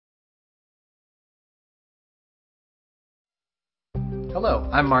Hello,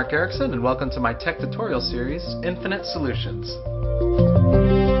 I'm Mark Erickson and welcome to my tech tutorial series, Infinite Solutions.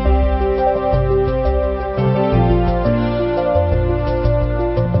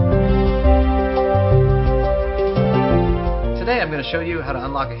 Today I'm going to show you how to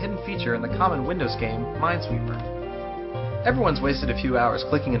unlock a hidden feature in the common Windows game, Minesweeper. Everyone's wasted a few hours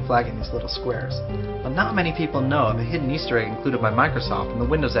clicking and flagging these little squares, but not many people know of a hidden Easter egg included by Microsoft in the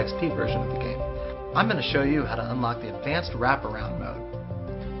Windows XP version of the game. I'm going to show you how to unlock the advanced wraparound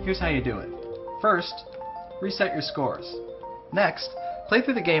mode. Here's how you do it. First, reset your scores. Next, play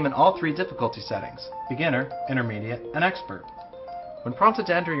through the game in all three difficulty settings, beginner, intermediate, and expert. When prompted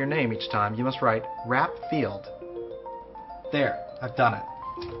to enter your name each time, you must write wrap field. There, I've done it.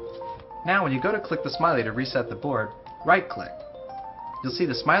 Now when you go to click the smiley to reset the board, right-click. You'll see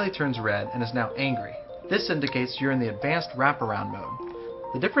the smiley turns red and is now angry. This indicates you're in the advanced wraparound mode.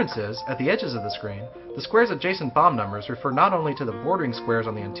 The difference is, at the edges of the screen, the square's adjacent BOM numbers refer not only to the bordering squares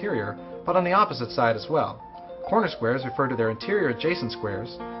on the interior, but on the opposite side as well. Corner squares refer to their interior adjacent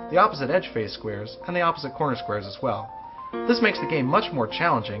squares, the opposite edge face squares, and the opposite corner squares as well. This makes the game much more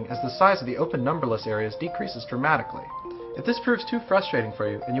challenging as the size of the open numberless areas decreases dramatically. If this proves too frustrating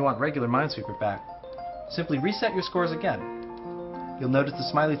for you and you want regular Minesweeper back, simply reset your scores again. You'll notice the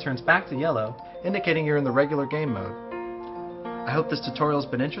smiley turns back to yellow, indicating you're in the regular game mode. I hope this tutorial has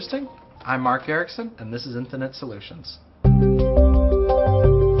been interesting. I'm Mark Erickson, and this is Infinite Solutions.